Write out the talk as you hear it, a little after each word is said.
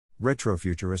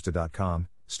Retrofuturista.com,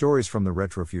 Stories from the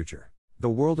Retrofuture.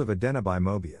 The World of Edena by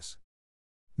Moebius.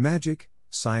 Magic,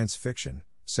 science fiction,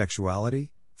 sexuality,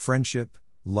 friendship,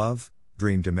 love,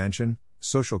 dream dimension,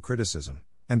 social criticism,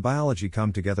 and biology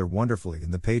come together wonderfully in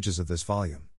the pages of this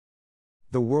volume.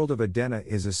 The World of Edena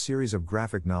is a series of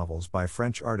graphic novels by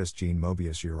French artist Jean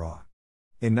Moebius-Giraud.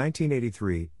 In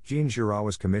 1983, Jean Giraud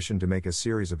was commissioned to make a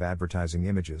series of advertising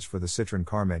images for the Citroën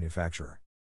car manufacturer.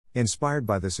 Inspired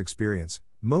by this experience,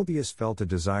 Moebius felt a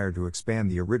desire to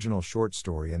expand the original short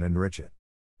story and enrich it.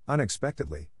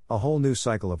 Unexpectedly, a whole new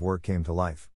cycle of work came to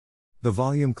life. The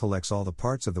volume collects all the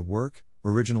parts of the work,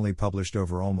 originally published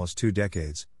over almost 2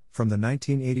 decades, from the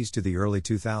 1980s to the early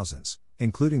 2000s,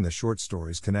 including the short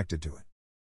stories connected to it.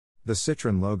 The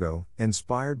Citroën logo,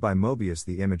 inspired by Moebius,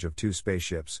 the image of 2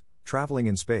 spaceships, traveling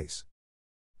in space.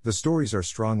 The stories are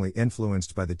strongly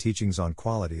influenced by the teachings on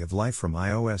quality of life from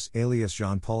iOS alias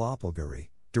Jean-Paul Appelgary,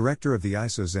 director of the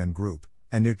ISO-Zen Group,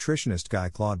 and nutritionist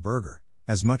Guy-Claude Berger.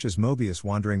 As much as Moebius'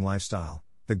 wandering lifestyle,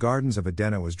 the Gardens of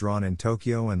Edena was drawn in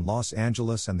Tokyo and Los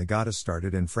Angeles, and the goddess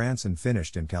started in France and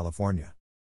finished in California.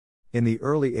 In the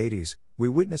early 80s, we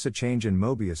witness a change in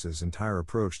Moebius's entire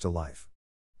approach to life.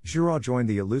 Giraud joined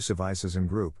the elusive ISO-Zen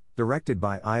Group, directed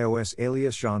by iOS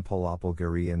alias Jean-Paul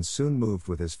Appelgary, and soon moved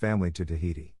with his family to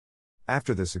Tahiti.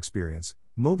 After this experience,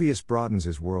 Moebius broadens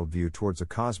his worldview towards a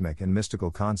cosmic and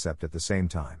mystical concept at the same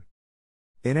time.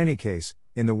 In any case,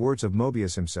 in the words of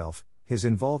Moebius himself, his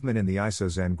involvement in the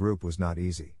ISO-Zen Group was not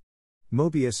easy.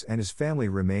 Moebius and his family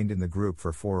remained in the group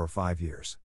for 4 or 5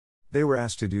 years. They were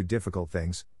asked to do difficult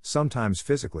things, sometimes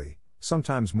physically,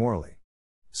 sometimes morally.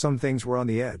 Some things were on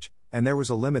the edge, and there was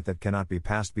a limit that cannot be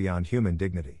passed beyond human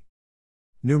dignity.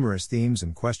 Numerous themes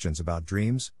and questions about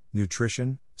dreams,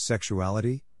 nutrition,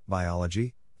 sexuality,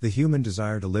 biology, the human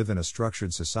desire to live in a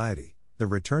structured society, the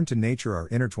return to nature are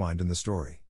intertwined in the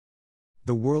story.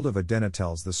 The World of Edena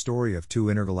tells the story of 2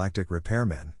 intergalactic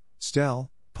repairmen, Stel,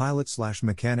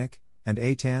 pilot/mechanic, and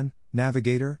Eitan,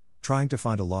 navigator, trying to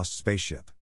find a lost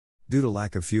spaceship. Due to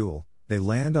lack of fuel, they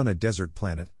land on a desert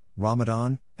planet,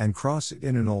 Ramadan, and cross it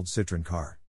in an old Citroën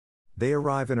car. They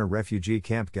arrive in a refugee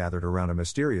camp gathered around a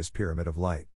mysterious pyramid of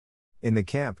light. In the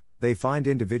camp, they find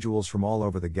individuals from all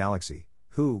over the galaxy,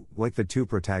 who, like the 2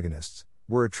 protagonists,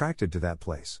 were attracted to that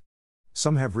place.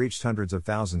 Some have reached hundreds of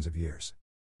thousands of years.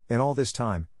 In all this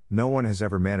time, no one has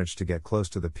ever managed to get close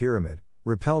to the pyramid,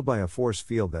 repelled by a force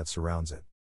field that surrounds it.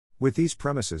 With these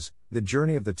premises, the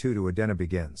journey of the 2 to Edena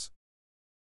begins.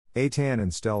 Eitan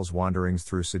and Stel's wanderings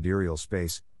through sidereal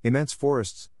space, immense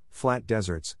forests, flat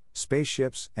deserts,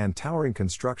 spaceships, and towering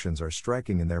constructions are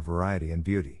striking in their variety and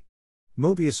beauty.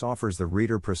 Moebius offers the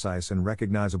reader precise and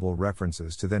recognizable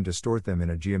references to then distort them in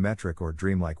a geometric or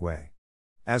dreamlike way.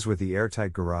 As with the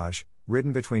Airtight Garage,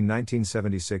 written between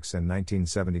 1976 and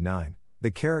 1979,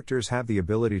 the characters have the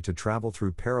ability to travel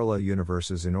through parallel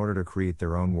universes in order to create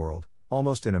their own world,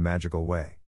 almost in a magical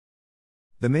way.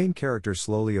 The main characters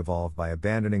slowly evolve by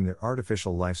abandoning their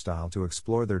artificial lifestyle to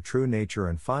explore their true nature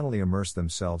and finally immerse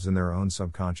themselves in their own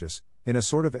subconscious, in a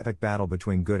sort of epic battle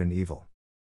between good and evil.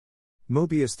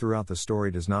 Moebius throughout the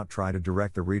story does not try to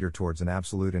direct the reader towards an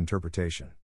absolute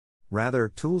interpretation. Rather,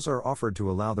 tools are offered to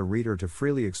allow the reader to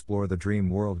freely explore the dream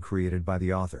world created by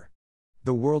the author.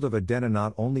 The World of Edena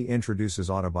not only introduces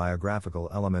autobiographical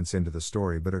elements into the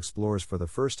story but explores for the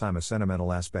first time a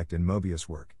sentimental aspect in Moebius'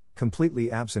 work, completely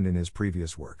absent in his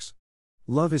previous works.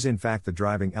 Love is in fact the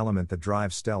driving element that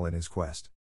drives Stel in his quest.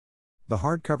 The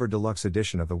hardcover deluxe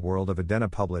edition of The World of Edena,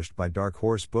 published by Dark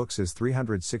Horse Books, is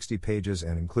 360 pages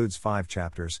and includes 5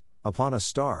 chapters: Upon a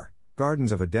Star,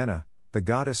 Gardens of Edena, The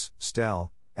Goddess,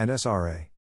 Stel, and SRA.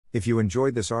 If you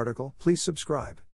enjoyed this article, please subscribe.